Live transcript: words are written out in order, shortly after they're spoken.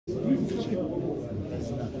بسم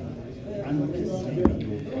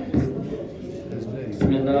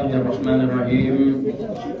الله الرحمن الرحيم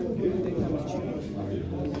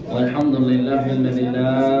والحمد لله الذي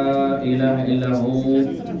لا إله إلا هو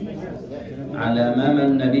على ما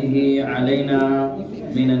من به علينا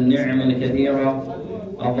من النعم الكثيرة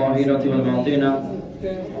الظاهرة والباطنة،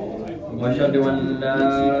 وأشهد أن لا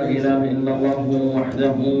إله إلا الله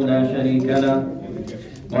وحده لا شريك له،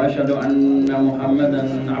 وأشهد أن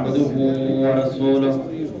محمدا عبده ورسوله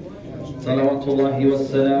صلوات الله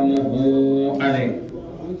وسلامه عليه.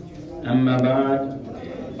 أما بعد,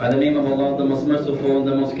 by the name of Allah, the most merciful,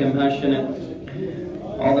 the most compassionate,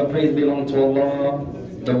 all the praise belongs to Allah,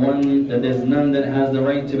 the one that there's none that has the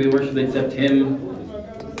right to be worshipped except Him,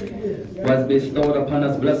 who has bestowed upon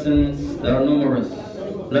us blessings that are numerous,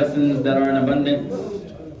 blessings that are in abundance,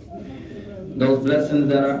 those blessings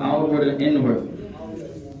that are outward and inward.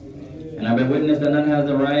 And I bear witness that none has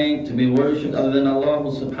the right to be worshipped other than Allah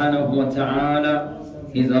subhanahu wa ta'ala.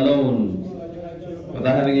 He's alone,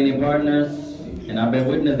 without having any partners. And I bear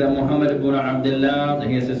witness that Muhammad ibn Abdullah, that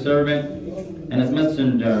he is his servant and his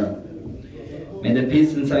messenger. May the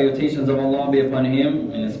peace and salutations of Allah be upon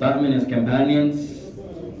him and his family and his companions,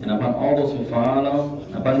 and upon all those who follow,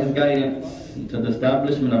 upon his guidance to the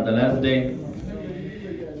establishment of the last day.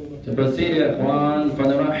 To proceed, يا إخوان,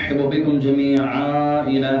 فنرحب بكم جميعا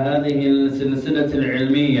إلى هذه السلسلة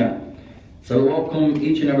العلمية. So we welcome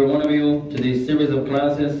each and every one of you to this series of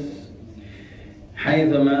classes,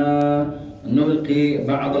 حيثما نلقي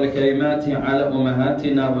بعض الكلمات على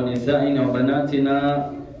أمهاتنا ونسائنا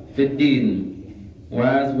وبناتنا في الدين.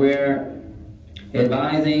 Whereas we're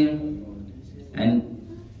advising and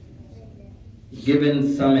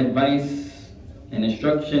giving some advice and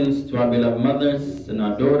instructions to our beloved mothers and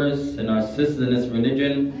our daughters and our sisters in this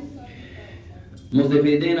religion.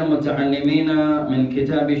 مستفيدين متعلمين من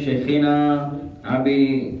كتاب شيخنا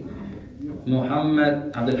أبي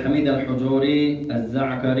محمد عبد الحميد الحجوري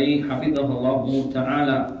الزعكري حفظه الله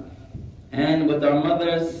تعالى. And with our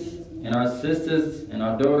mothers and our sisters and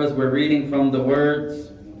our daughters, we're reading from the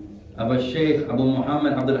words of a Sheikh Abu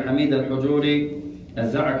Muhammad Abdul Hamid al-Hujuri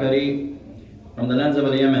al-Za'akari from the lands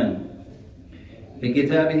of Yemen. في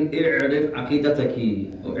كتابه اعرف عقيدتك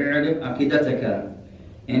or اعرف عقيدتك,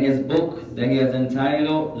 in his book that he has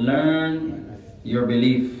entitled Learn Your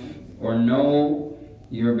Belief or Know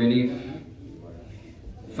Your Belief.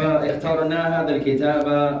 فاخترنا هذا الكتاب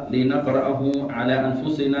لنقرأه على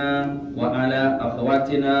أنفسنا وعلى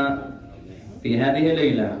أخواتنا في هذه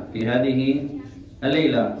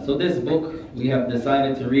الليلة. So this book we have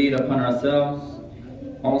decided to read upon ourselves,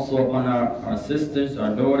 also upon our sisters,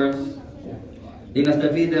 our daughters,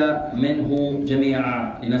 لنستفيد منه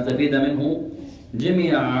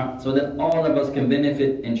جميعا, so that all of us can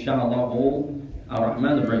benefit inshallah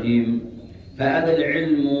ar-Rahman ar-Rahim. فهذا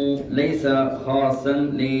العلم ليس خاصا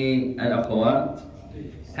للأخوات،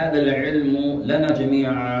 هذا العلم لنا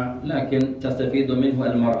جميعا، لكن تستفيد منه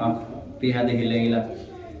المرأة في هذه الليلة.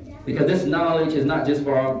 Because this knowledge is not just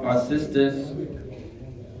for our sisters.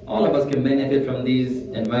 All of us can benefit from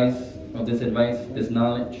this advice, this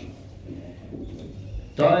knowledge.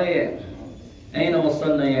 طيب, أين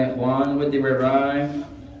وصلنا يا إخوان? Where did we arrive?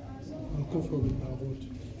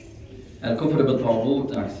 الكفر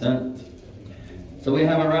بالطاغوت. أحسنت. So we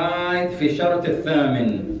have arrived في شرط الثامن,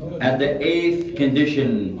 at the 8th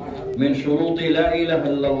condition, من شروط لا إله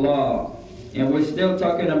إلا الله. And we're still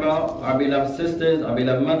talking about our beloved sisters, our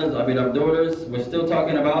beloved mothers, our beloved daughters. We're still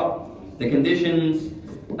talking about the conditions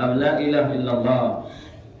of لا إله إلا الله.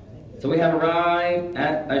 So we have arrived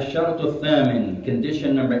at الشرط الثامن,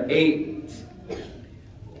 condition number 8.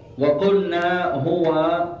 وقلنا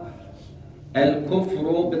هو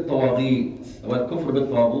الكفر بالطواغيت.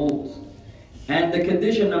 And the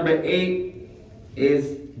condition number 8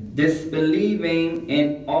 is disbelieving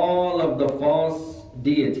in all of the false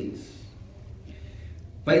deities.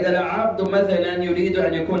 فإذا العبد مثلا يريد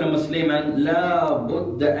أن يكون مسلما لا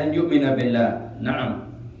بد أن يؤمن بالله. نعم.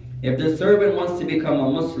 If the servant wants to become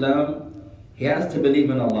a Muslim, he has to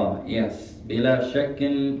believe in Allah. Yes. بلا شك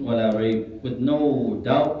ولا ريب. With no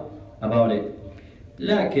doubt about it.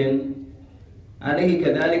 لكن عليه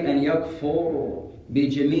كذلك أن يكفر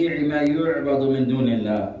بجميع ما يعبد من دون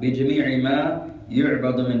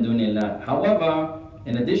الله. However,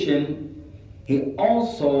 in addition, he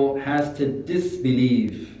also has to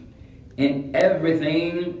disbelieve in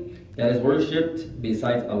everything that is worshipped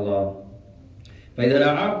besides Allah. فإذا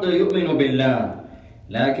العبد يؤمن بالله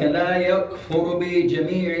لكن لا يكفر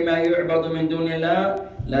بجميع ما يعبد من دون الله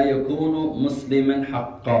لا يكون مسلما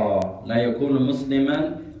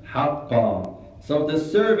حقا. So the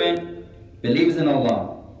servant believes in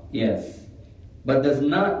Allah, Yes. But does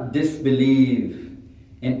not disbelieve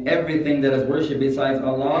in everything that is worshipped besides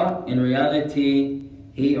Allah, in reality,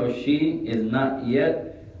 he or she is not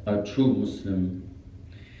yet a true Muslim.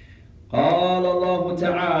 قال الله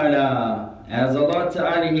تعالى, as Allah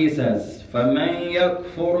Ta'ala, He says, فَمَنْ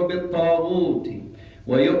يَكْفُرُ بِالطَّاغُوتِ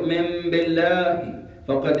وَيُؤْمِنْ بِاللَّهِ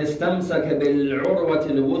فَقَدْ اسْتَمْسَكَ بِالْعُرْوَةِ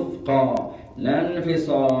الْوُثْقَى لَا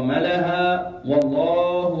انْفِصَامَ لَهَا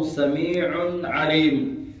وَاللَّهُ سَمِيعٌ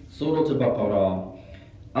عَلِيمٌ. Surah Al-Baqarah.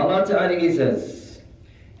 Allah Ta'ala, He says,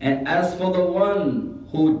 and as for the one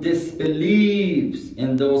who disbelieves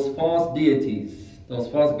in those false deities, those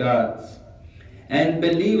false gods, and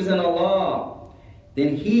believes in Allah,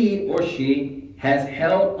 then he or she has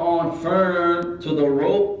held on firm to the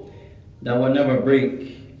rope that will never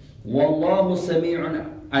break. Wallahu Sami'un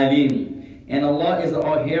Alim. And Allah is the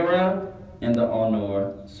all-hearer and the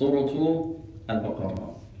all-knower. Surah Al-Baqarah.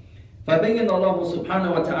 فبين الله سبحانه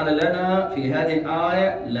وتعالى لنا في هذه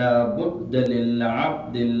الآية لا بد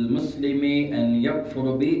للعبد المسلم أن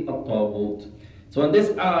يكفر بالطاغوت. So in this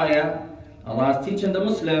ayah, Allah is teaching the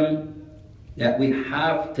Muslim that we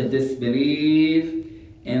have to disbelieve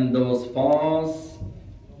in those false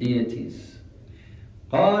deities.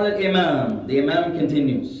 قال الإمام, the Imam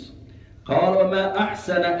continues, قال وما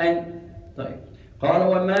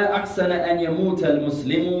أحسن أن يموت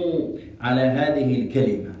المسلم على هذه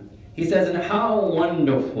الكلمة. He says, and how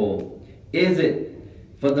wonderful is it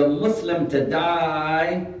for the Muslim to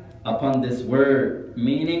die upon this word,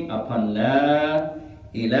 meaning upon La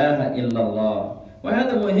ilaha illallah.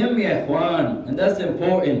 وهذا مهم يا إخوان, and that's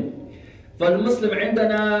important. فالمسلم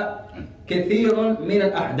عندنا كثير من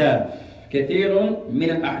الأحداث.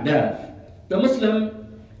 The Muslim,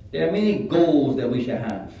 there are many goals that we should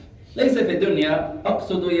have. ليس في الدنيا,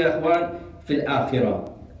 أقصد يا إخوان في الآخرة.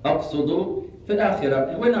 أقصد في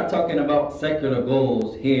الآخرة. We're not talking about secular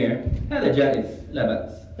goals here. هذا جائز, لا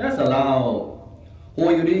بأس. That's allowed. هو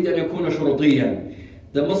يريد أن يكون شرطيا.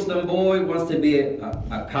 The Muslim boy wants to be a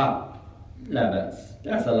cop. لا بأس.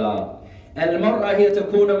 That's allowed. المرأة هي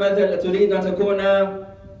تكون مثلا تريد أن تكون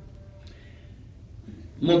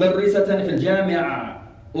مدرسة في الجامعة،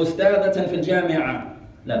 أستاذة في الجامعة.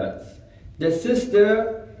 لا بأس. The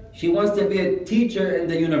sister, she wants to be a teacher in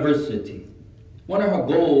the university. One of her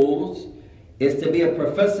goals is to be a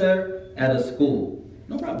professor at a school.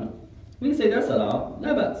 No problem. We can say that's allowed.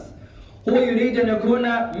 لا بأس. هو يريد أن يكون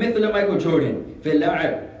مثل مايكل جوردن في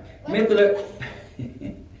اللعب. مثل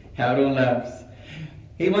Harun laughs.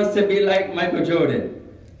 He wants to be like Michael Jordan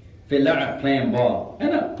في اللعب, playing ball.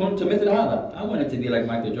 أنا كنت مثل هذا. I wanted to be like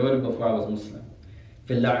Michael Jordan before I was Muslim.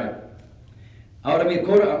 في اللعب. أول ما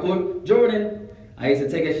يكون أقول Jordan. I used to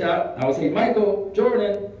take a shot. I would say Michael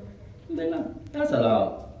Jordan. That's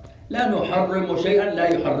allowed. لا نحرم شيئا لا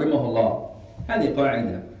يحرمه الله. هذه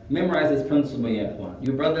قاعدة. Memorize this principle يا إخوان.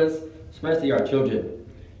 You brothers, especially our children,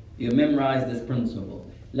 you memorize this principle.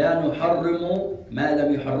 لا نحرم ما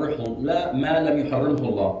لم يحرمه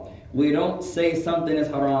الله. We don't say something is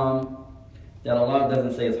haram that Allah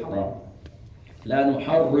doesn't say is haram. لا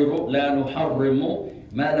نحرم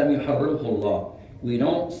ما لم يحرمه الله. We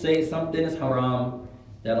don't say something is haram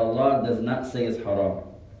that Allah does not say is haram.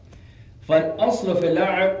 فالأصل في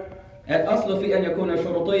اللعب, الأصل في أن يكون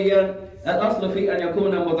شرطيا, الأصل في أن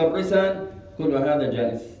يكون مدرسا, كل هذا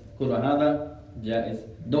جائز. كل هذا جائز.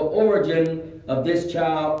 The origin of this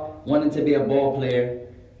child wanting to be a ball player,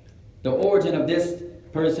 the origin of this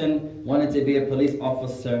person wanted to be a police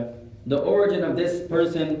officer, the origin of this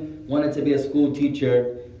person wanted to be a school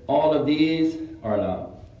teacher, all of these are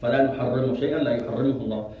allowed. فَلَا نُحَرِّمُ شَيْئًا لَا يُحَرِّمُهُ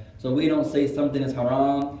اللَّهُ. So we don't say something is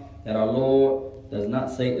haram that our Lord does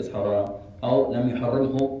not say is haram. أو لم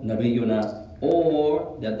يحرمه نبينا,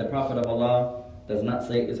 or that the Prophet of Allah does not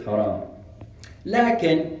say is haram.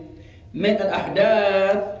 لكن من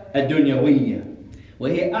الأحداث الدنيوية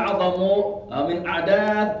وهي أعظم من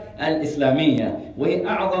أحداث الإسلامية وهي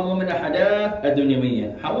أعظم من أحداث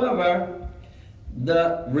الدنيوية. However,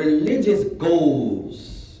 the religious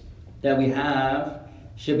goals that we have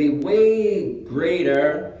should be way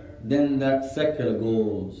greater than the secular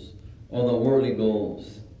goals or the worldly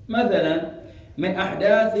goals. مثلا من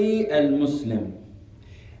أحداث المسلم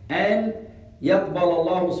أن يقبل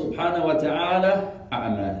الله سبحانه وتعالى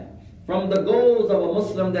أعماله. From the goals of a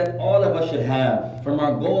Muslim that all of us should have, from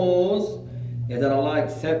our goals, is that Allah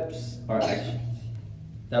accepts our actions.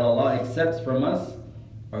 That Allah accepts from us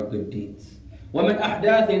our good deeds. وَمِنْ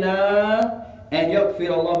أَحْدَاثِنَا أَنْ يَغْفِرَ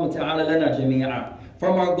اللَّهُ تَعَالَى لَنَا جَمِيعًا.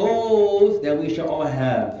 From our goals that we should all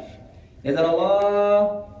have, is that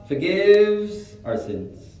Allah forgives our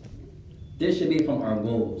sins. This should be from our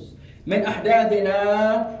goals. مِنْ من أحداثنا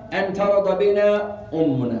أن ترضى بنا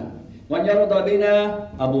أمنا وأن يرضى بنا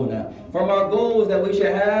أبونا. From our goals that we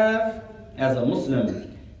should have as a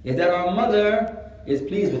Muslim is that our mother is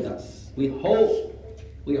pleased with us. We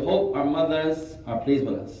hope our mothers are pleased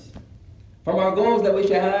with us. From our goals that we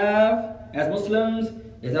should have as Muslims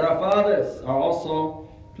is that our fathers are also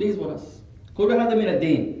pleased with us. كل هذا من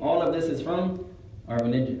الدين. All of this is from our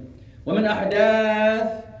religion. ومن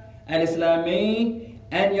أحداث الإسلامي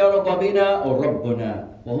أن يرضى بنا ربنا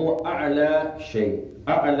وهو أعلى شيء.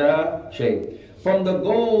 From the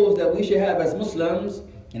goals that we should have as Muslims,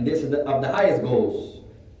 and this is of the highest goals,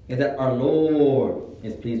 is that our Lord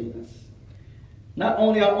is pleased with us. Not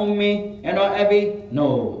only our Ummi and our Abi,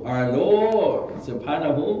 no, our Lord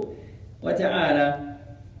subhanahu wa ta'ala.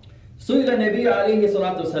 سئل النبي عليه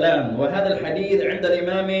الصلاة والسلام وهذا الحديث عند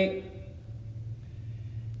الإمام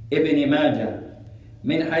ابن ماجه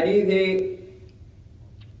من حديث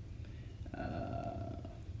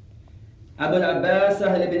أبو العباس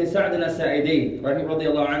سهل بن سعد الساعدي رضي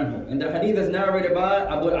الله عنه. And the hadith is narrated by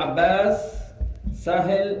Abu al-Abbas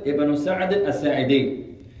Sahil ibn Sa'd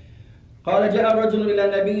al-Sa'idi. قال جاء رجل إلى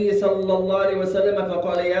النبي صلى الله عليه وسلم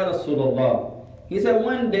فقال يا رسول الله. He said,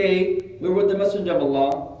 one day we were with the Messenger of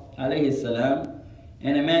Allah alayhi salam,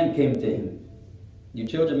 and a man came to him. You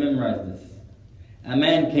children memorize this. A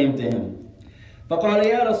man came to him. فقال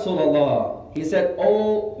يا رسول الله. He said,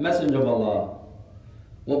 O Messenger of Allah.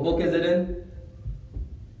 What book is it in?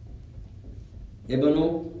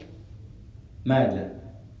 Ibn Majah.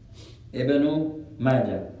 Ibn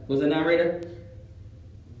Majah. Who's the narrator?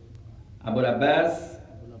 Abu Abbas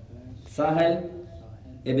Sahel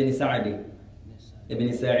ibn Sa'di.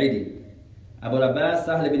 Ibn Sa'idi. Abu Abbas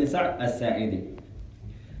Sahel ibn Sa'd al-Sa'idi.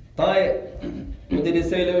 طيب, what did he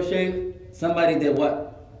say, little Sheikh? Somebody did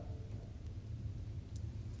what?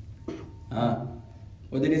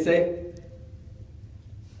 What did he say?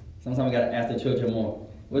 Sometimes we gotta ask the children more.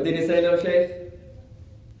 What did he say, little Sheikh?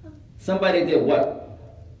 Somebody did what?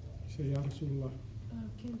 Say, Ya Rasulullah.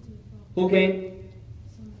 Who came?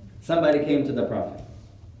 Somebody came to the Prophet.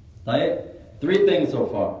 طيب, three things so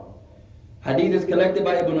far. Hadith is collected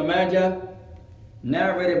by Ibn Majah,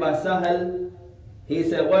 narrated by Sahal. He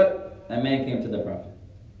said what? A man came to the Prophet.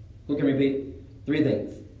 Who can repeat? Three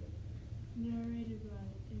things. Narrated by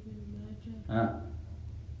Ibn Majah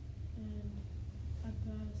and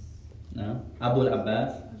Abbas. No. Abu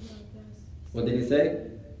al-Abbas. Abu Abbas. What did he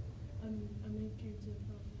say? A man came to the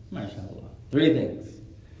Prophet. MashaAllah. Three things.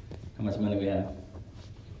 How much money we have?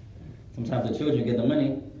 Sometimes the children get the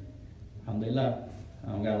money. Alhamdulillah.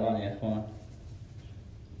 I don't got a lot yet. Come on.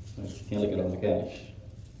 Can't look it on the cash.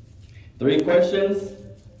 Three questions.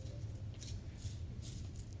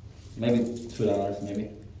 Maybe $2, maybe.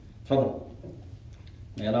 Tfadal.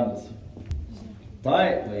 May Allah bless you.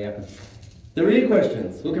 Right. What happened? Three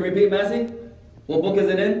questions. Who can repeat, Massey? What book is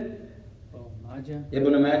it in? Majah.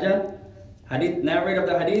 Ibn Majah. Hadith, narrator of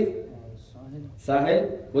the hadith? Sahil.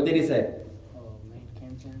 What did he say?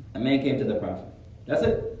 A man came to the Prophet. That's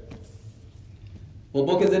it. What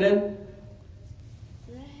book is it in?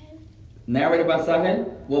 Narrated by Sahil.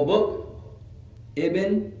 What book?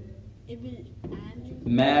 Ibn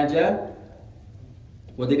Majah.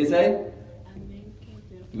 What did he say?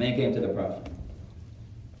 A man came to the Prophet.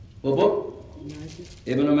 What book?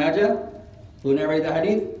 Ibn Majah. Who narrated the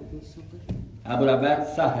hadith? Abu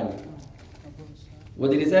Abbas Sahil.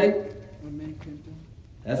 What did he say?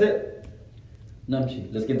 That's it.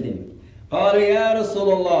 Namshi. Let's continue. قال يا رسول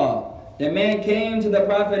الله. The man came to the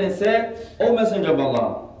Prophet and said, O Messenger of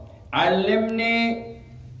Allah, علمني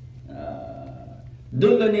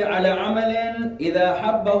دلني على عمل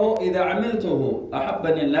إذا عملته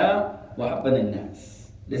أحبني الله وأحبني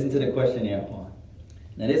الناس. Listen to the question here.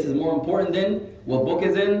 Now this is more important than what book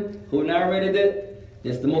is in, who narrated it.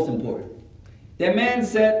 It's the most important. The man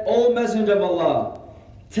said, O Messenger of Allah,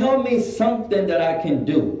 tell me something that I can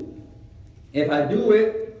do. If I do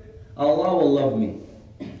it, Allah will love me.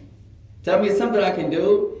 Tell me something I can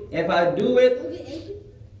do. If I do it,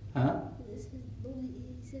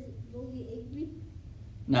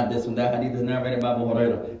 not this one. That hadith is narrated by Abu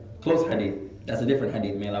Hurairah. Close hadith. That's a different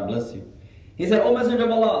hadith. May Allah bless you. He said, O Messenger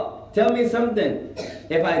of Allah, tell me something.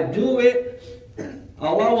 If I do it,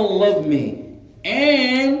 Allah will love me.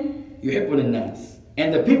 And yuhibbun an-nas.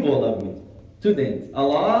 And the people will love me. Two things.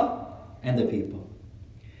 Allah and the people.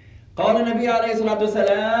 قال النبي عليه الصلاة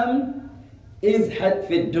والسلام ازهد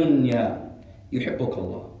في الدنيا يحبك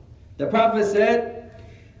الله. The Prophet said,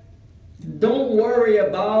 don't worry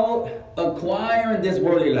about acquiring this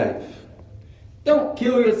worldly life. Don't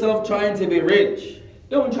kill yourself trying to be rich.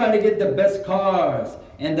 Don't try to get the best cars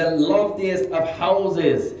and the loftiest of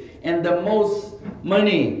houses. and the most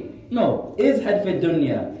money. No, izhad fi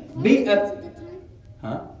dunya. Be at,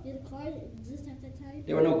 huh? Did cars exist at that time?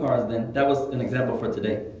 There were no cars then. That was an example for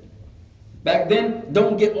today. Back then,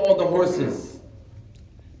 don't get all the horses.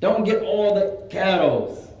 Don't get all the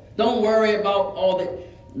cattle. Don't worry about all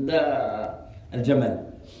the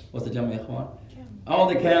al-jamal. What's the jamal, ikhwan? All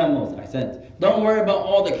the camels. I said. Don't worry about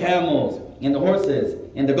all the camels and the horses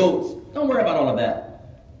and the goats. Don't worry about all of that.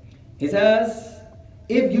 He says,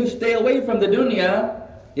 if you stay away from the dunya,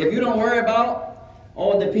 if you don't worry about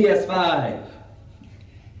all the PS5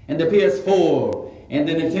 and the PS4 and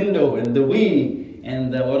the Nintendo and the Wii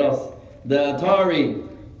and the what else? The Atari.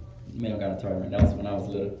 You may have got Atari, right? That was when I was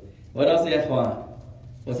little. What else, ya ikhwan?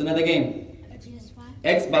 What's another game? PS5.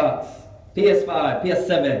 Xbox, PS5,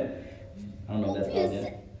 PS7. I don't know if that's called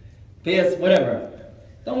yet. PS, whatever.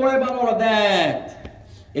 Don't worry about all of that.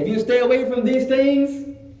 If you stay away from these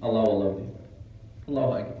things, Allah will love you.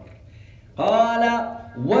 Allahu Akbar. قال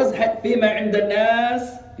وازهد فيما عند الناس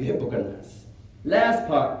يحبك الناس. Last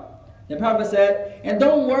part. The Prophet said, and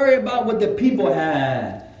don't worry about what the people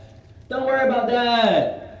have. Don't worry about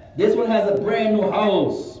that. This one has a brand new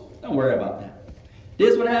house. Don't worry about that.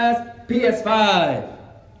 This one has PS5.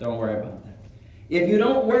 Don't worry about that. If you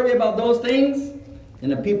don't worry about those things, then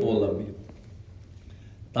the people will love you.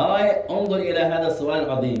 انظر إلى هذا السؤال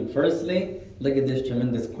العظيم. Firstly, look at this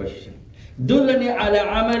tremendous question. دلني على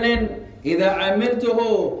عمل إذا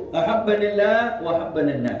عملته أحبني الله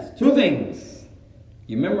وأحبني الناس. Two things.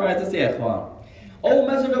 You memorize this, ya ikhwan. O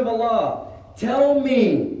Messenger of Allah, tell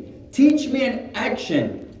me, teach me an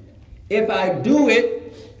action. If I do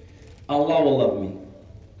it, Allah will love me.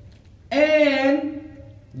 And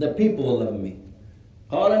the people will love me.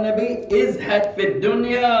 قال النبي ازهد في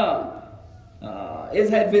الدنيا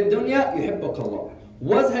ازهد في الدنيا يحبك الله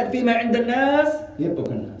وازهد فيما عند الناس يحبك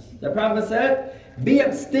الناس. The Prophet said, be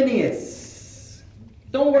abstemious.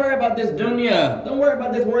 Don't worry about this dunya. Don't worry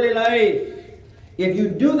about this worldly life. If you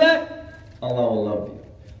do that, Allah will love you.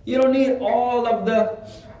 You don't need all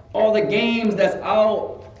the games that's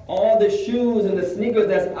out, all the shoes and the sneakers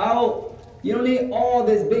that's out. You don't need all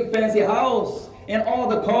this big fancy house and all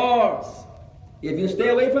the cars. If you stay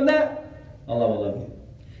away from that, Allah will love you.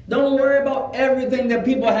 Don't worry about everything that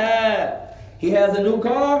people have. He has a new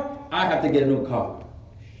car, I have to get a new car.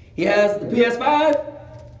 He has the PS5,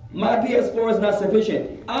 my PS4 is not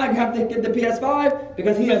sufficient. I have to get the PS5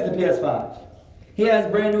 because he has the PS5. He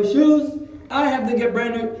has brand new shoes, I have to get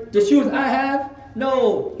the shoes I have.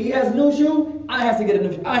 No, he has new shoe, I have to get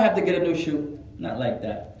a new shoe. Not like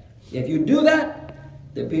that. If you do that,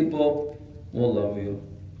 the people will love you.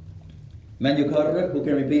 Man yukarrir, who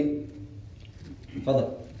can repeat? Father.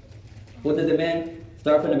 What did the man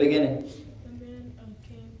start from the beginning? The man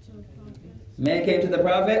came to the Prophet. Man came to the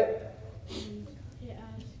Prophet. And he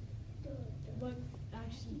asked, what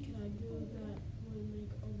action can I do that will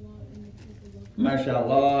make Allah and the people love me?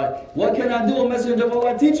 MashaAllah. What can I do, O Messenger of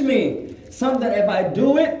Allah? Teach me. Something, if I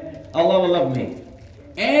do it, Allah will love me.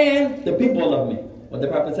 And the people will love me. What did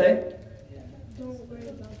the Prophet say? Don't worry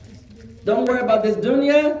about this dunya. Don't worry about this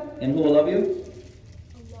dunya. And who will love you?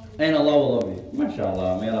 Allah And Allah will love you.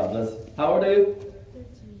 MashaAllah. May Allah bless you. How old are you?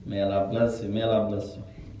 13. May Allah bless you. May Allah bless you.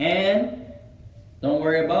 And don't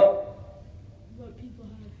worry about. What people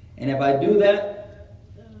have, And if I do that,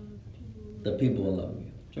 people the people will love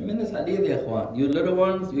you. Tremendous hadith, ya ikhwan. You little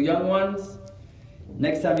ones, you young ones,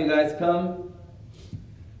 next time you guys come,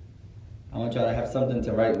 I want y'all to have something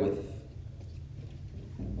to write with.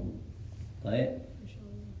 Right?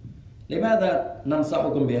 لماذا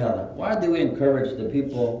ننصحكم بهذا? Why do we encourage the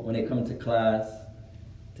people when they come to class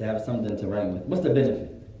to have something to write with? What's the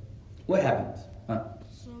benefit? What happens? Huh?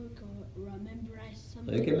 So we can memorize So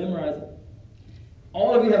something. you can memorize it.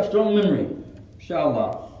 All of you have strong memory.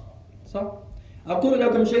 Inshallah. So, أقول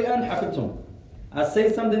لكم شيئا حفظتم. I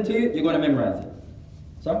say something to you, you're going to memorize it.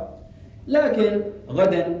 صح؟ لكن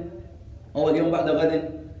غدا أو اليوم بعد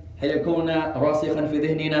غد هل يكون راسخا في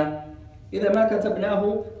ذهننا إذا ما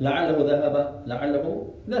كتبناه لعله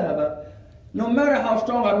ذهب. No matter how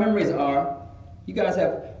strong our memories are, you guys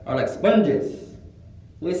are like sponges.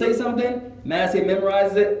 We say something, Massey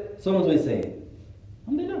memorizes it as soon as we say it.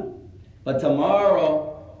 Alhamdulillah. But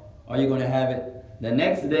tomorrow, are you going to have it? The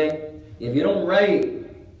next day, if you don't write,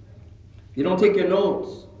 you don't take your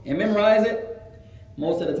notes and memorize it,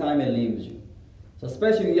 most of the time it leaves you. So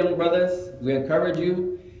especially you young brothers, we encourage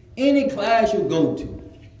you, any class you go to,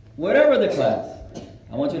 whatever the class,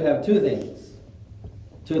 I want you to have two things.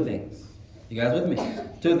 Two things. You guys with me?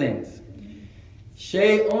 Two things.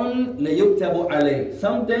 Shay'un liyuktabu alayh.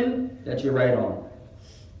 Something that you write on.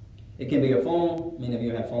 It can be your phone. Many of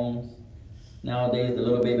you have phones. Nowadays, the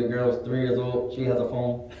little baby girl is 3 years old. She has a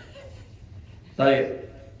phone. Like,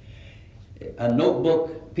 a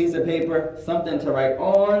notebook, piece of paper, something to write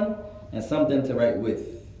on, and something to write with.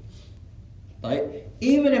 Right?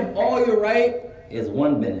 Even if all you write is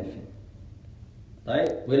one benefit.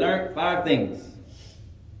 Right? We learned 5 things.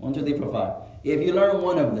 1, 2, 3, 4, 5. If you learn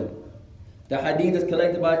one of them, the hadith is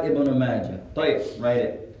collected by Ibn Majah. Write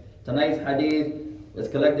it. Tonight's hadith is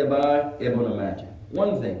collected by Ibn Majah.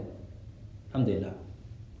 One thing. Alhamdulillah.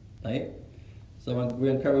 Right? So we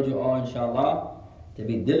encourage you all, inshallah, to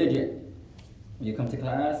be diligent when you come to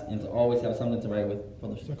class and to always have something to write with.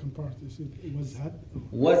 Second part is it was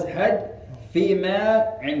وازهد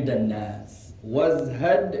فيما عند الناس.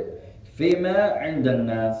 وازهد فيما عند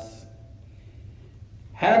الناس.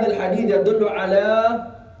 هذا الحديث يدل على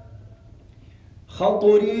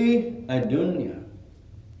خطر الدنيا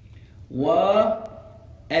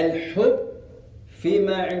والحب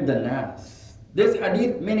فيما عند الناس. This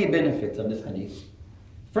hadith, many benefits of this hadith.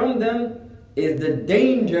 From them is the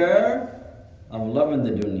danger of loving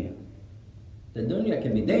the dunya. The dunya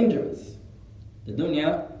can be dangerous. The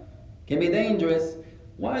dunya can be dangerous.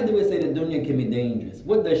 Why do we say the dunya can be dangerous?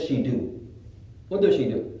 What does she do? What does she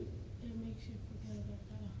do? It makes you forget about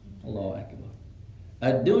that. Allahu Akbar.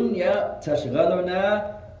 الدنيا تشغلنا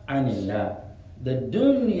عن الله. The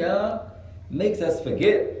dunya makes us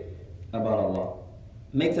forget about Allah.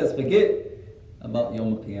 Makes us forget about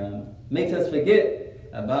Yawm al-Qiyamah. Makes us forget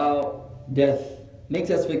about death. Makes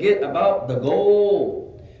us forget about the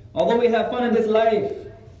goal. Although we have fun in this life,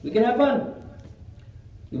 we can have fun.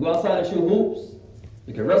 We go outside and shoot hoops.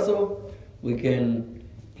 We can wrestle. We can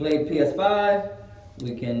play PS5.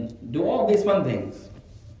 We can do all these fun things.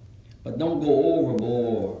 But don't go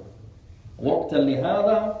overboard. وقتا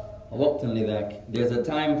لهذا ووقتا لذاك. There's a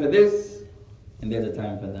time for this and there's a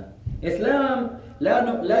time for that. Islam لا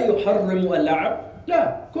يحرم اللعب.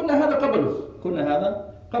 لا كنا هذا قبله. كنا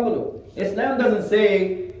هذا قبله. Islam doesn't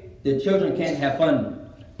say the children can't have fun.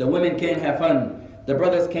 The women can't have fun. The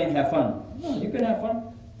brothers can't have fun. No, you can have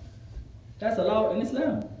fun. That's allowed in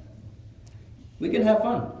Islam. We can have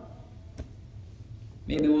fun.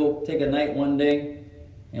 Maybe we'll take a night one day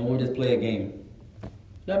and we'll just play a game.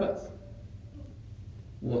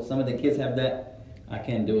 Well, some of the kids have that. I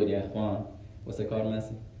can't do it yet. What's it called,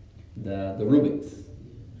 Messi? The Rubik's.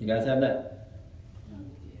 You guys have that?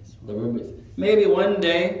 The Rubik's. Maybe one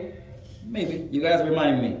day, maybe, you guys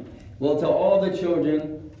remind me. We'll tell all the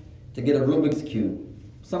children to get a Rubik's Cube.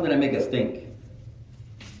 Something that make us think.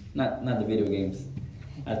 Not the video games.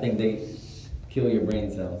 I think they kill your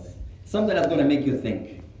brain cells. Something that's going to make you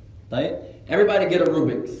think. Right? Everybody get a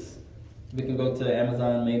Rubik's. We can go to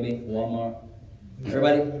Amazon, maybe, Walmart.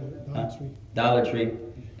 Everybody? Dollar Tree.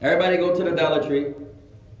 Everybody go to the Dollar Tree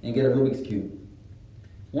and get a Rubik's Cube.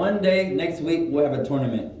 One day, next week, we'll have a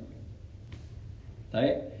tournament.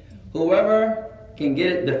 Right? Whoever can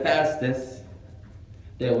get it the fastest,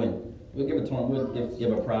 they'll win. We'll give a tournament. We'll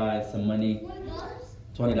give a prize, some money.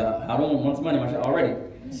 $20. Harun wants money, mashallah, already.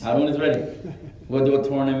 Harun is ready. We'll do a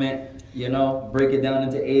tournament, break it down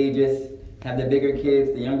into ages. Have the bigger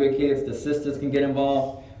kids, the younger kids, the sisters can get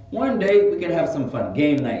involved. One day we can have some fun.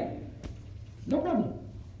 Game night. No problem.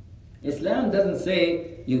 Islam doesn't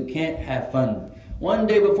say you can't have fun. One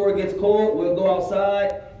day before it gets cold, we'll go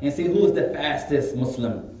outside and see who's the fastest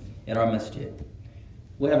Muslim in our masjid.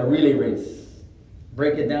 We'll have a relay race.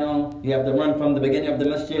 Break it down. You have to run from the beginning of the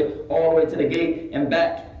masjid all the way to the gate and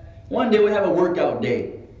back. One day we'll have a workout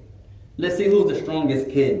day. Let's see who's the strongest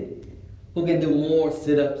kid. Who can do more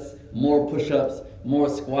sit-ups, more push-ups, more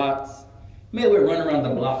squats. Maybe we'll run around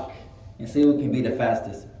the block and see who can be the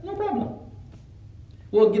fastest. No problem.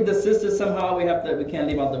 We'll give the sisters somehow. We can't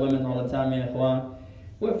leave out the women all the time, ya ikhwan.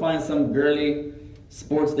 We'll find some girly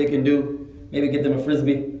sports they can do. Maybe get them a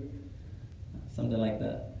frisbee. Something like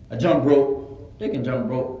that. A jump rope. They can jump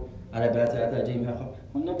rope.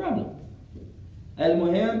 No problem.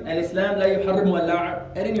 Al-Muhim, al-Islam la yuharrimu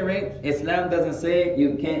al-la'ab. At any rate, Islam doesn't say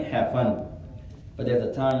you can't have fun. But there's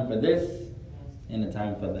a time for this and a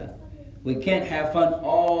time for that. We can't have fun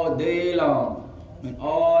all day long.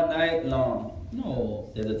 All night long.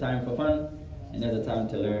 No, there's a time for fun and there's a time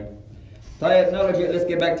to learn. Now let's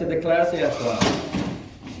get back to the class here.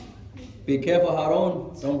 Be careful,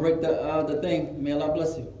 Harun. Don't break the thing. May Allah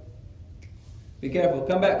bless you. Be careful.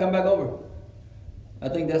 Come back over. I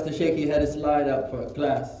think that's the sheikh. He had a slide up for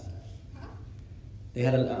class. They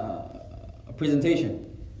had a presentation.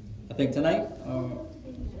 I think tonight or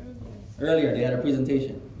earlier they had a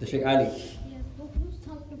presentation. The Sheikh Ali. Yeah, but who's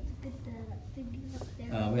talking to get the thingy up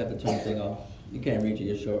there? We have to turn the thing off. You can't reach it.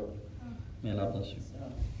 You're short. May Allah bless you.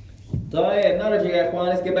 طيب نرجع يا اخوان.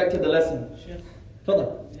 Let's get back to the lesson. Sheikh, تفضل.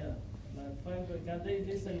 yeah, like fine, but can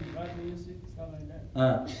they sing rap music, stuff like that?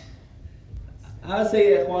 I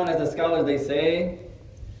say, يا اخوان, as the scholars they say,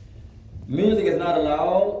 music is not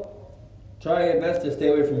allowed. Try your best to stay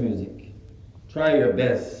away from music. Try your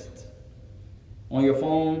best. On your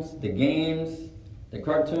phones, the games, the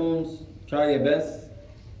cartoons, try your best.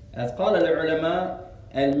 As قال العلماء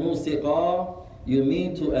الموسيقى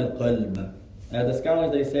يميت القلب. As the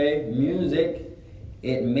scholars they say, music,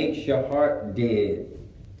 it makes your heart dead.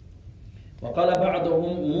 وقال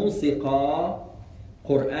بعضهم موسيقى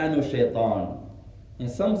قرآن الشيطان. And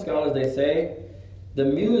some scholars they say, the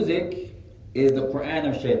music is the Quran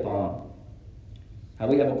of Shaitan. How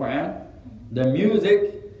we have a Quran? The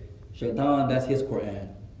music, Shaitan, that's his Quran.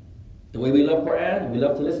 The way we love Quran, we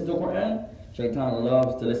love to listen to Quran, Shaitan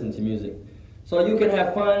loves to listen to music. So you can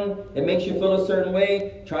have fun, it makes you feel a certain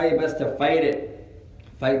way, try your best to fight it.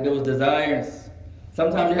 Fight those desires.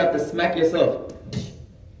 Sometimes you have to smack yourself.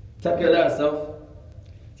 Tuck your last self.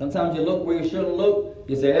 Sometimes you look where you shouldn't look.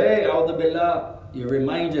 You say, hey, A'udhu Billah. You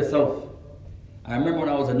remind yourself. I remember when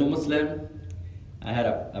I was a new Muslim, I had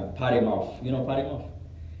a potty mouth. You know potty mouth?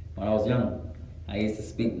 When I was young, I used to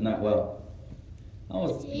speak not well. I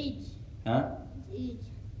was, It's age. huh? It's age.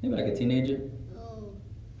 Maybe like a teenager. Oh.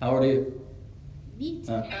 How old are you? Me?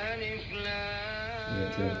 Huh? Yeah,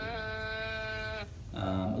 too.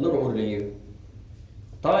 A little older than you.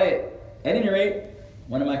 طيب, at any rate,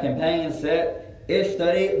 one of my companions said,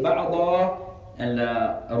 اشتري بعض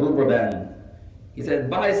الرubber band. He said,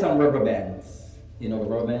 buy some rubber bands. You know the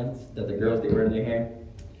rubber bands that the girls, they wear in their hair?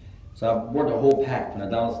 So I bought the whole pack from a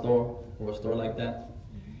dollar store or a store like that.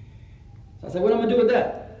 So I said, what am I gonna do with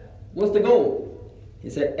that? What's the goal? He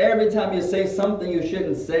said, every time you say something you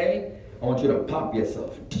shouldn't say, I want you to pop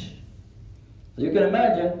yourself. So you can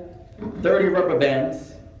imagine 30 rubber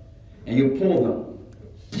bands and you pull them.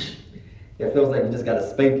 It feels like you just got a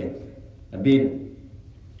spanking, a beating.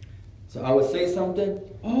 So I would say something,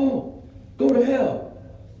 oh, go to hell.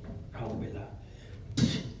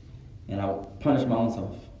 And I would punish my own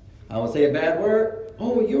self. I would say a bad word,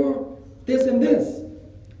 oh, you're this and this.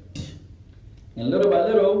 And little by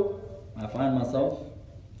little, I find myself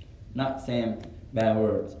not saying bad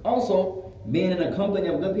words. Also, being in the company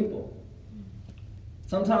of good people.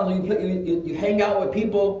 Sometimes when you hang out with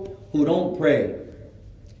people who don't pray,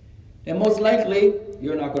 and most likely,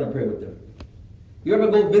 you're not going to pray with them. You ever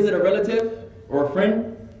go visit a relative or a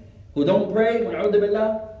friend who don't pray?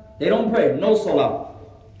 They don't pray, no salah.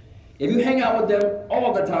 If you hang out with them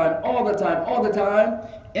all the time,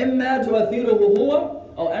 إِمَّا تُؤَثِيرُهُ هُوَ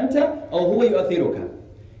أو أنت أو هو يؤثرك.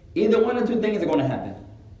 Either one or two things are going to happen.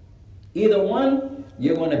 Either one,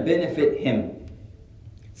 you're going to benefit him.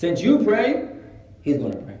 Since you pray, he's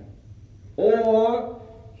going to pray. Or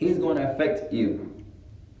he's going to affect you.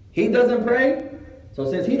 He doesn't pray, so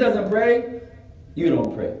since he doesn't pray, you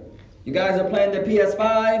don't pray. You guys are playing the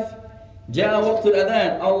PS5. جاء وقت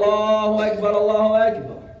الأذان. الله أكبر الله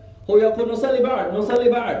أكبر. هو يقول نصلي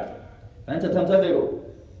بعد. فأنت تنتظر.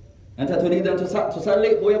 أنت تريد أن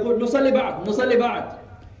تصلي. هو يقول نصلي بعد.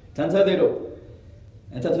 تنتظر.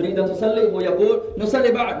 أنت تريد أن تصلي. هو يقول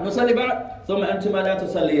نصلي بعد. ثم أنتما لا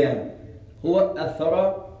تصليان. هو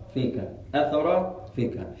أثر فيك.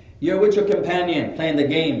 You're with your companion playing the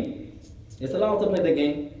game. It's allowed to play the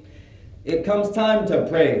game. It comes time to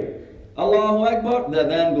pray. Allahu Akbar, the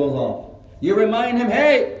adhan goes off. You remind him,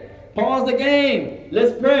 hey, pause the game.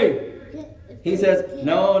 Let's pray. He says,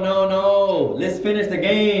 no. Let's finish the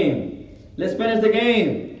game.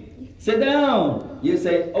 Sit down. You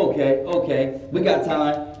say, okay. We got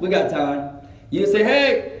time. You say,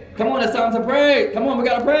 hey, come on, it's time to pray. Come on, we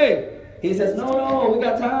got to pray. He says, no, we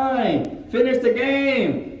got time. Finish the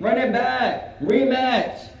game. Run it back.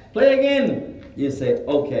 Rematch. Play again. You say,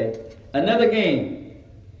 okay. Another game.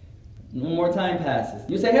 One more time passes.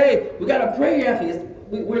 You say, hey, we got to pray,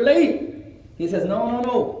 we're late. He says,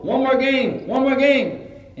 no. One more game.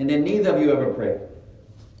 And then neither of you ever pray.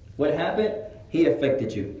 What happened? He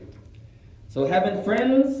affected you. So having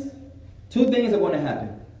friends, two things are going to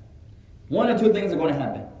happen. One or two things are going to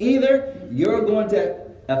happen. Either you're going to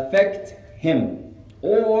affect him,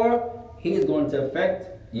 or he's going to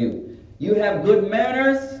affect you. You have good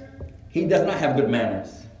manners, he does not have good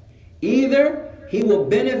manners. Either he will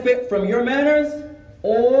benefit from your manners,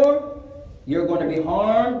 or you're going to be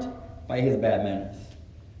harmed by his bad manners.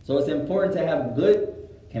 So it's important to have good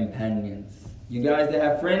companions. You guys that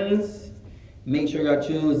have friends, make sure you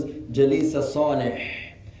choose Jalisa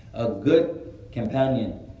Salih, a good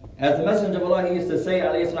companion. As the Messenger of Allah, he used to say,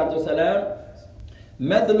 alayhi salatu wasalam,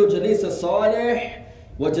 مثل جليس الصالح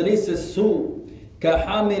وجليس السوء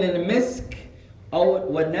كحامل المسك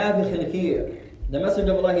أو والنافخ الكير. The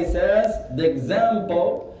Messenger of Allah, he says, the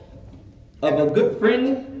example of a good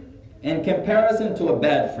friend in comparison to a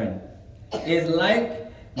bad friend is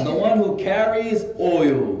like the one who carries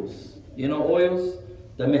oils. You know oils?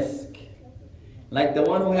 The misk. Like the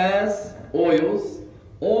one who has oils,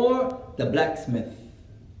 or the blacksmith.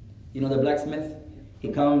 You know the blacksmith? He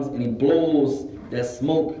comes and he blows that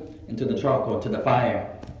smoke into the charcoal, to the fire.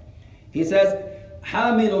 He says,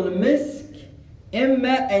 حامل المسك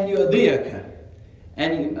إما أن يؤذيك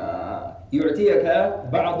أن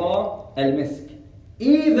يعطيك بعض المسك.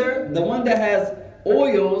 Either the one that has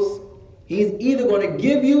oils, he's either going to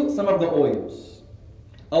give you some of the oils,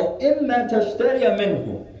 أو إما تشتري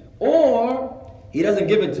منه, or he doesn't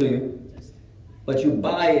give it to you, but you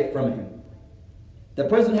buy it from him. The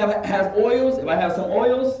person has oils. If I have some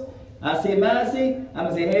oils, I say Masi, I'm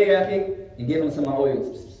going to say, hey, Yaki, and give him some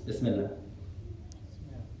oils. Bismillah.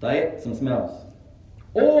 Right? Some smells.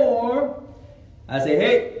 Or I say,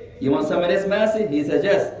 hey, you want some of this Masi? He says,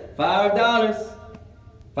 yes. $5.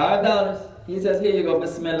 $5. He says, here you go,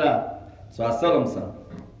 Bismillah. So I sell him some.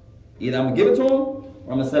 Either I'm going to give it to him, or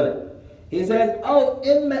I'm going to sell it. He says, أو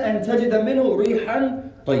إما أن تجد منه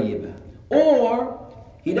ريحا طيبة. Or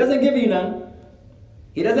he doesn't give you none.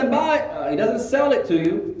 He doesn't buy. He doesn't sell it to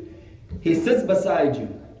you. He sits beside you,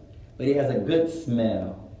 but he has a good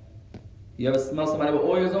smell. You ever smell somebody with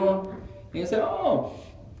oils on? And you say, oh,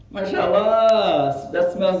 mashallah,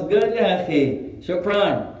 that smells good, ya akhi.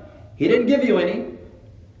 Shukran. He didn't give you any.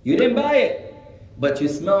 You didn't buy it, but you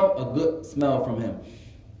smell a good smell from him.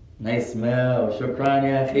 Nice smell. Shukran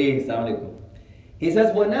ya akhi. Assalamu alaikum. He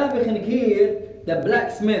says, وَنَافِخٍ كِيرٍ, the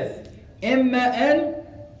blacksmith. إِمَّا أَن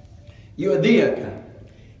يُؤْذِيَكَ.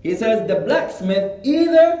 He says, the blacksmith,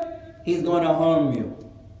 either he's going to harm you.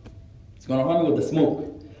 He's going to harm you with the smoke.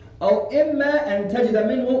 أو إِمَّا أَن تَجِدَ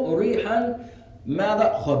مِنْهُ رِيحًا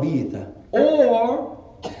مَاذَا خَبِيثًا. Or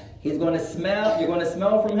he's going to smell, you're going to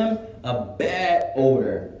smell from him a bad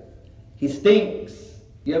odor. He stinks.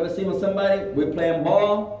 You ever seen with somebody, we're playing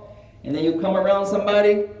ball, and then you come around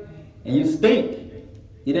somebody, and you stink.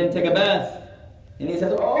 You didn't take a bath. And he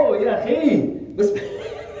says, oh, yeah, hey.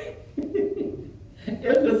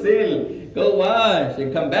 Go wash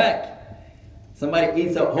and come back. Somebody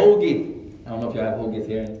eats a hoagie. I don't know if y'all have hoagies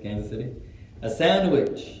here in Kansas City. A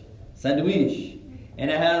sandwich. And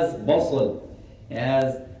it has basal. It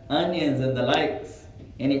has onions and the likes.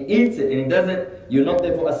 And he eats it, and he doesn't,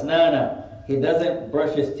 yunaddifu asnana. He doesn't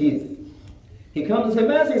brush his teeth. He comes and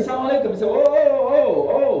says, Masi, assalamu alaikum. He says,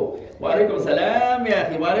 oh. Wa alaikum salam, ya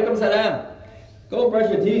akhi, wa alaikum salam. Go brush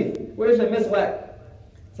your teeth. Where's your miswak?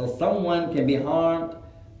 So someone can be harmed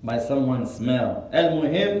by someone's smell.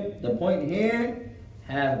 Al-muhim, the point here,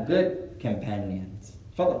 have good companions.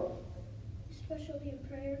 Follow. Especially in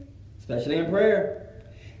prayer. Especially in prayer.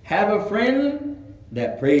 Have a friend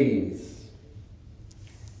that prays.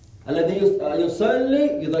 الذي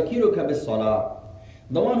يصلي يذكرك بالصلاة.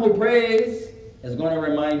 The one who prays is going to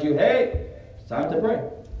remind you, hey, it's time to pray.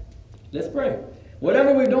 Let's pray.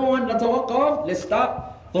 Whatever we're doing, let's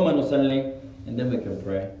stop. ثم نصلي, and then we can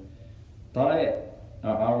pray. طيب.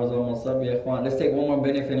 Our hour is almost up, ya ikhwan. Let's take one more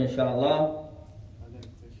benefit, inshallah. I got a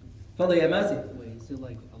question. Fadl ya Masi. Wait, is it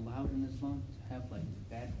like allowed in Islam to have like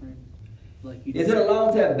bad friends? Like you Is it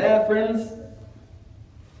allowed to have bad friends?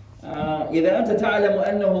 إذا أنت تعلم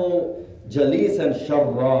أنه جليسا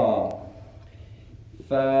شرا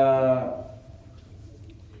فلا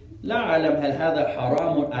أعلم هل هذا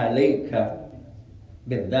حرام عليك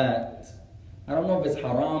بالذات. I don't know if it's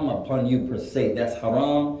haram upon you per se. That's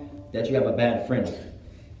haram that you have a bad friend.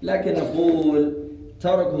 لكن نقول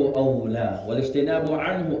تركه أولى والاجتناب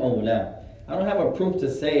عنه أولى. I don't have a proof to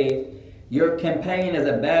say your companion is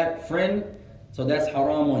a bad friend, so that's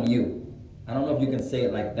haram on you. I don't know if you can say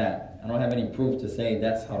it like that. I don't have any proof to say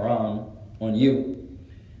that's haram on you.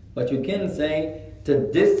 But you can say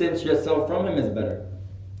to distance yourself from him is better.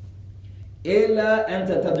 إِلَّا أَنْتَ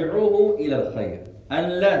تَدْعُوهُ إِلَى الْخَيْرِ.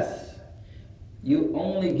 Unless you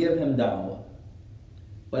only give him da'wah.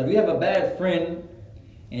 But if you have a bad friend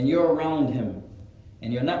and you're around him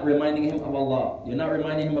and you're not reminding him of Allah, you're not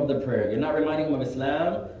reminding him of the prayer, you're not reminding him of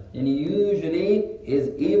Islam, then usually his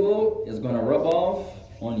evil is going to rub off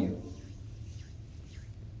on you.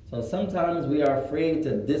 So sometimes we are afraid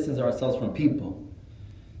to distance ourselves from people.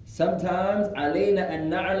 Sometimes علينا أن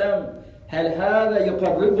نعلم هل هذا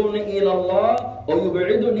يقربني إلى الله أو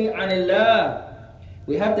يبعدني عن الله.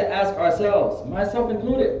 We have to ask ourselves, myself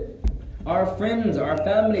included, our friends, our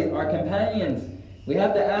families, our companions, we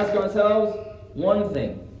have to ask ourselves one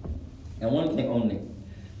thing, and one thing only.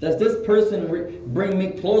 Does this person bring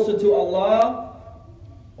me closer to Allah,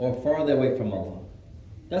 or farther away from Allah.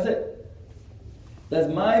 That's it.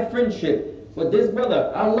 That's my friendship with this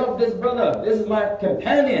brother. I love this brother. This is my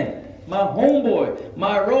companion, my homeboy,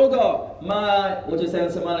 my road dog, my, what you say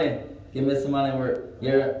in Somali? Give me a Somali word.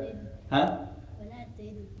 You're, huh?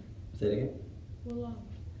 Say it again.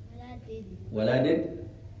 What I did?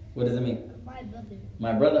 What does it mean? My brother.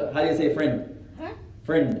 My brother. How do you say friend? Huh?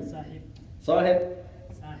 Friend. Sahib. Sahib.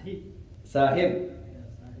 Sahib. Sahib.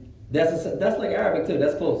 Yeah, Sahib. That's like Arabic too.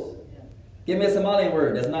 That's close. Yeah. Give me a Somalian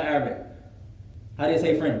word. That's not Arabic. How do you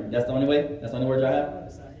say friend? That's the only way? That's the only word I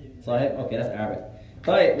have? Sahib. Sahib? Okay, that's Arabic.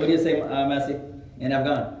 Tayyip, what do you say, Masi? In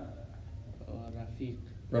Afghan? Rafiq.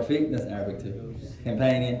 Rafiq? That's Arabic too.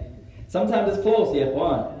 Companion. Sometimes it's close, yeah,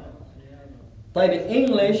 Juan. Tayyip, in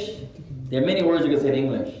English, there are many words you can say in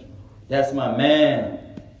English. That's my man.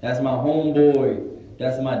 That's my homeboy.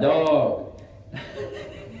 That's my dog.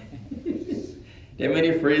 There are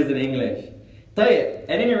many phrases in English. Tayyip,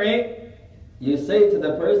 at any rate, you say to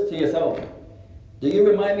the person, to yourself, do you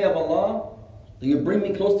remind me of Allah? Do you bring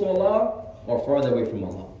me close to Allah or farther away from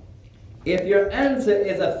Allah? If your answer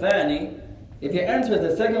is a thani, if your answer is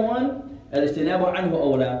the second one, الاجتناب عنه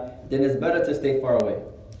أولى, then it's better to stay far away.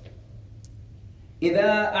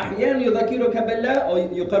 إذا أحيانا يذكرك بالله أو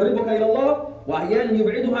يقربك إلى الله وأحيانا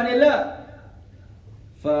يبعده عن الله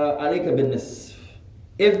فعليك بالنصف.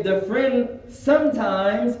 If the friend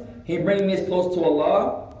sometimes he brings me close to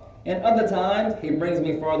Allah and other times he brings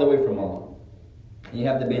me farther away from Allah. You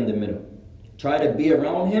have to be in the middle. Try to be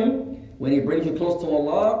around him when he brings you close to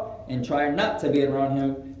Allah and try not to be around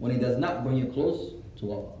him when he does not bring you close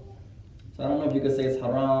to Allah. So I don't know if you could say it's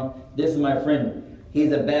haram. This is my friend.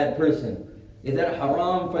 He's a bad person. Is that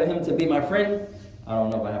haram for him to be my friend? I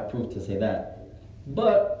don't know if I have proof to say that.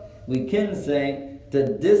 But we can say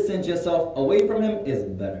to distance yourself away from him is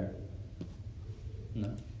better.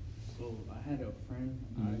 No. So I had a friend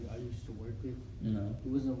I used to work with. No. He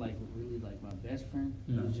wasn't like really like my best friend.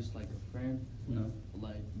 No. He was just like a friend. No.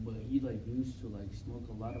 Like, but he like used to like smoke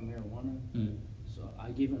a lot of marijuana. Mm. So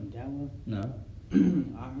I gave him dawah. No.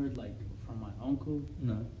 I heard like from my uncle,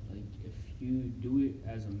 No. like if you do it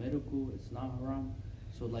as a medical, it's not haram.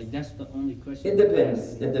 So like that's the only question. It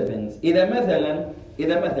depends. It depends. إذا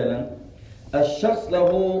مثلا الشخص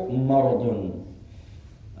له مرض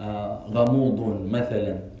غموض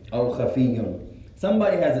مثلا أو خفي.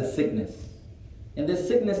 Somebody has a sickness, and this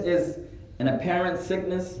sickness is an apparent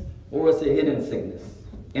sickness or it's a hidden sickness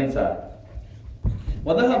inside.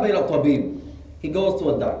 وذهب إلى الطبيب. He goes to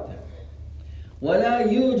a doctor. ولا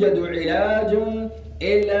يوجد علاج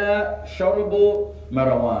إلا شرب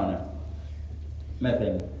marijuana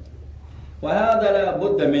مثلا. وهذا لا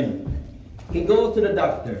بد منه. He goes to the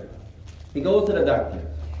doctor.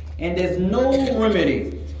 And there's no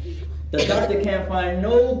remedy. The doctor can't find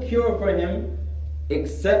no cure for him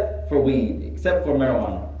except for weed, except for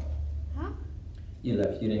marijuana. Huh? You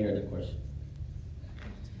left. You didn't hear the question.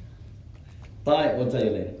 Fine, we'll tell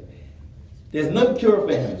you later. There's no cure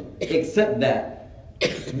for him except that.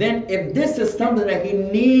 Then if this is something that he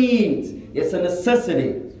needs, it's a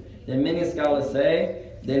necessity, then many scholars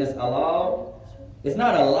say, then it's allowed. It's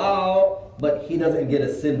not allowed, but he doesn't get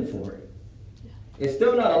a sin for it. It's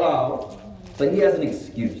still not allowed, but he has an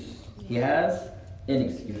excuse. He has an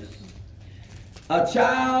excuse. A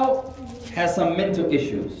child has some mental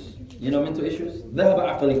issues. You know mental issues? ذهب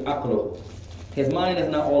عقله. His mind is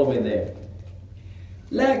not all the way there.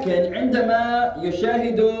 لكن عندما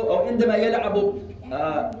يشاهد أو عندما يلعب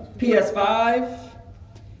PS5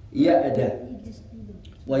 يأده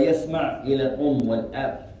ويسمع إلى الأم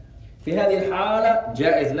والأب. في هذه الحالة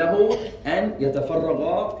جائز له أن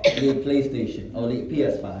يتفرغ للPlayStation أو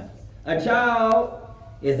لPS5. A child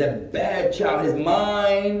is a bad child. His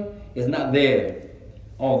mind is not there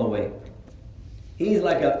all the way. He's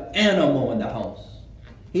like an animal in the house.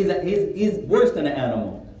 He's worse than an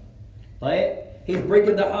animal. Right? He's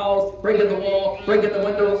breaking the house, breaking the wall, breaking the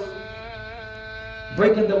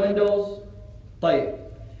windows. Right?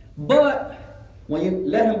 But when you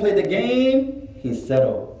let him play the game, he's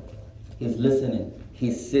settled. He's listening.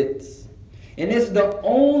 He sits. And it's the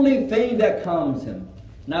only thing that calms him.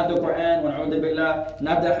 Not the Quran,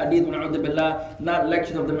 not the Hadith, not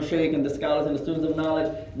lectures of the Mashaykh and the scholars and the students of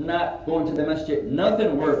knowledge, not going to the masjid.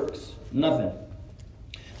 Nothing works. Nothing.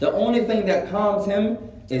 The only thing that calms him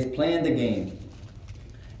is playing the game.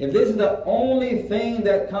 If this is the only thing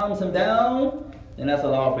that calms him down, then that's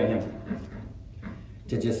allowed for him.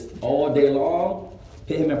 To just all day long,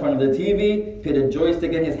 put him in front of the TV, put a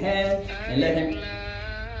joystick in his hand, and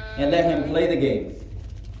let him play the game.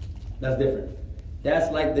 That's different.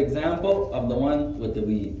 That's like the example of the one with the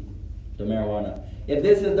weed, the marijuana. If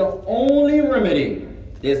this is the only remedy,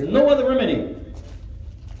 There's no other remedy.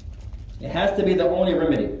 It has to be the only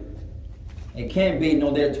remedy. It can't be,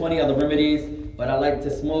 no, there are 20 other remedies, but I like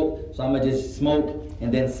to smoke, so I'm going to just smoke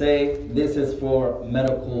and then say this is for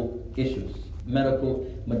medical issues,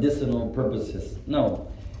 medicinal purposes. No,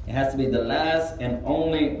 it has to be the last and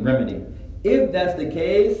only remedy. If that's the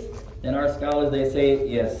case, then our scholars, they say,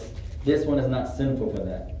 yes, this one is not sinful for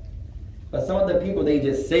that. But some of the people, they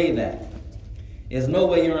just say that. There's no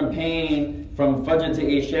way you're in pain from Fajr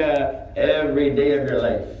to Isha every day of your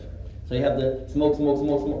life. So you have to smoke.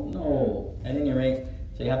 No, at any rate,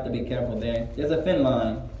 so you have to be careful there. There's a thin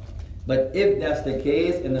line. But if that's the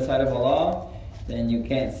case in the sight of Allah, then you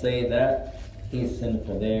can't say that he's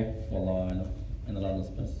sinful there. Wallah, and Allah knows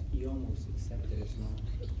best. You almost accepted Islam.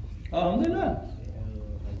 Alhamdulillah.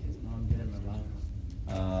 Like Islam didn't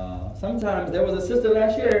allow. Sometimes there was a sister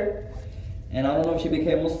last year, and I don't know if she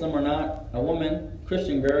became Muslim or not, a woman,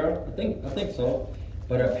 Christian girl, I think so.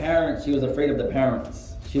 But her parents, she was afraid of the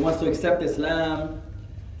parents. She wants to accept Islam,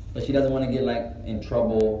 but she doesn't want to get in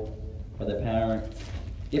trouble for the parents.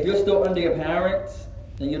 If you're still under your parents,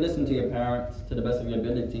 then you listen to your parents to the best of your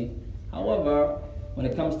ability. However, when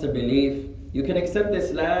it comes to belief, you can accept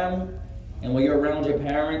Islam, and when you're around your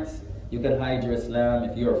parents, you can hide your Islam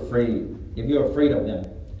if you're afraid. If you're afraid of them.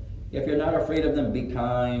 If you're not afraid of them, be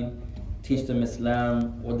kind. Teach them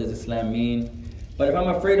Islam. What does Islam mean? But if I'm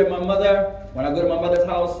afraid of my mother, when I go to my mother's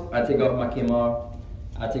house, I take off my khimar.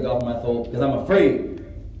 I take off my thobe because I'm afraid.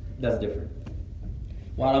 That's different.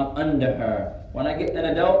 While I'm under her. When I get an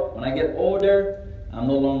adult, when I get older, I'm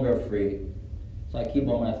no longer afraid. So I keep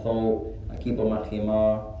on my thobe. I keep on my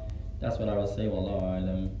khimar. That's what I would say. Wallahu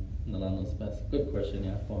alam. Allah knows best. Good question,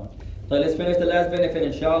 yeah. Fine. So let's finish the last benefit,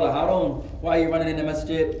 inshallah. Harun, why are you running in the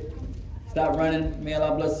masjid? Stop running. May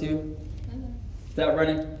Allah bless you. Stop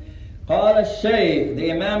running. قال الشيخ,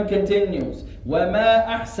 the Imam continues, وَمَا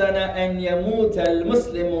أَحْسَنَ أَنْ يَمُوتَ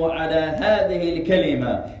الْمُسْلِمُ عَلَى هَذِهِ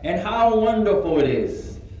الْكَلِمَةِ. And how wonderful it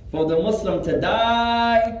is for the Muslim to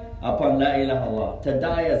die upon La ilaha illallah. To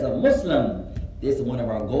die as a Muslim. This is one of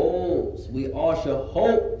our goals. We all should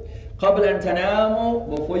hope. قبل أن تناموا,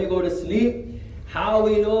 before you go to sleep,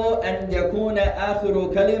 حاولوا أن يكون آخر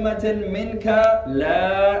كلمة منك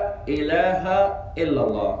لا إله إلا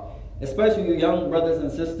الله. Especially you young brothers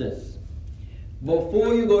and sisters.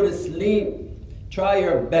 Before you go to sleep, try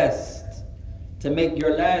your best to make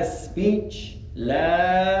your last speech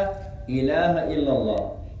La ilaha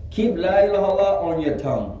illallah. Keep La ilaha illallah on your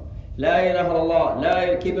tongue. La ilaha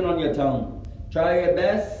illallah. Keep it on your tongue. Try your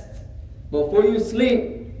best. Before you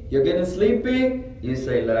sleep, you're getting sleepy, you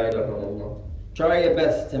say La ilaha illallah. Try your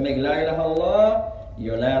best to make La ilaha illallah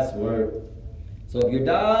your last word. So if you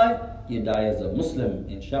die as a Muslim.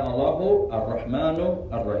 Insha'Allah,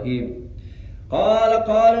 Ar-Rahmanu Ar-Rahim. قال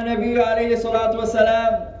النبي عليه الصلاة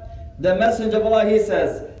والسلام, the Messenger of Allah, he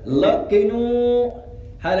says, لَقِّنُوا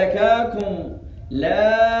هَلَكَاكُمْ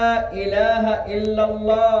لَا إِلَهَ إِلَّا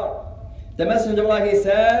اللَّهِ. The Messenger of Allah, he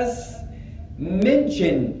says,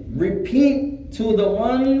 repeat to the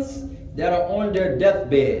ones that are on their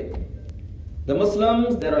deathbed. The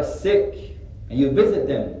Muslims that are sick, and you visit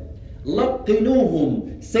them.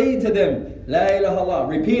 لَقِّنُوهُمْ, say to them, La ilaha illallah,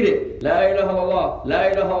 repeat it, La ilaha illallah, La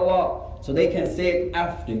ilaha illallah, so they can say it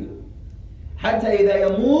after you. حَتَّى إِذَا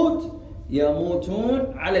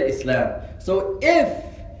يَمُوتُونَ عَلَى الْإِسْلَامِ. So if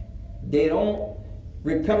they don't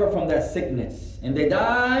recover from that sickness, and they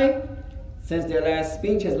die, since their last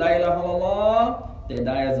speech is La ilaha illallah, they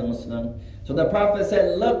die as a Muslim. So the Prophet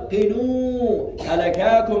said, لَقِّنُوا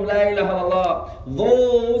هَلَكَاكُمْ لَا إِلَهَ illallah.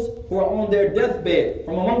 Those who are on their deathbed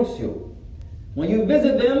from amongst you, when you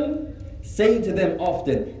visit them, say to them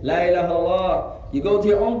often, La ilaha illallah. You go to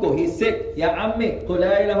your uncle, he's sick, Ya Ammi, qul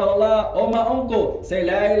La ilaha illallah. Oh my uncle, say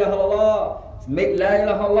La ilaha illallah. Make La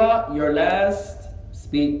ilaha illallah your last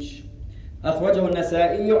speech. أخرجه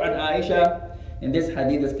النسائي عن عائشة. And this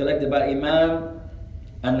hadith is collected by Imam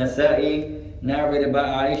An-Nasa'i, narrated by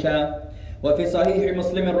Aisha. وفي صحيح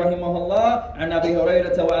مسلم رحمه الله عن أبي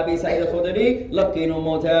هريرة وأبي سعيد الخدري لقنوا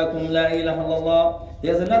موتاكم لا إله إلا الله.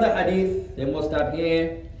 There's another hadith, then we'll stop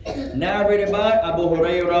here, narrated by Abu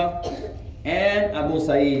Hurairah and Abu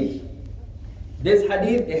Sa'id. This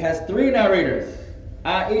hadith, it has three narrators.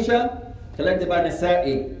 Aisha, collected by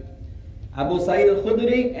Nasa'i, Abu Sa'id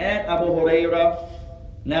al-Khudri, and Abu Hurairah,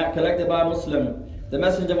 not collected by Muslim. The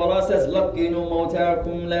Messenger of Allah says, لَقِّنُوا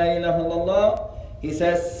مَوْتَاكُمْ لَا إِلَهَ إِلَّا اللَّهِ. He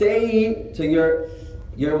says, say to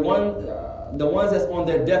the ones that's on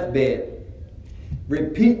their deathbed,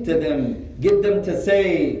 repeat to them, get them to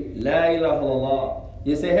say, La ilaha illallah.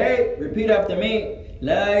 You say, hey, repeat after me,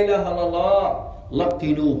 La ilaha illallah,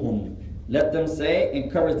 laqinuhum. Let them say,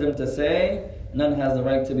 encourage them to say, none has the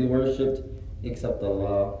right to be worshipped except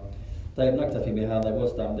Allah. طيب نكتفي بهذا. We'll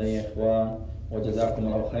stop there يا إخوان. وجزاكم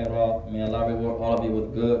الله خيرا. May Allah reward all of you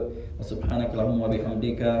with good. وسبحانك اللهم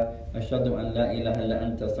وبحمدك أشهد أن لا إله إلا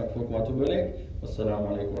أنت أستغفرك وأتوب إليك. والسلام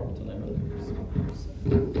عليكم ورحمة الله وبركاته.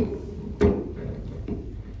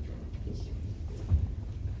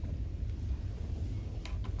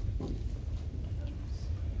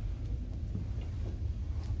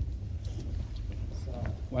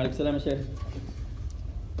 وعليكم السلام يا شيخ.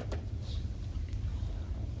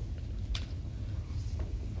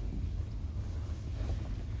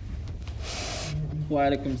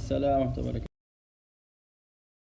 وعليكم السلام ورحمة الله وبركاته.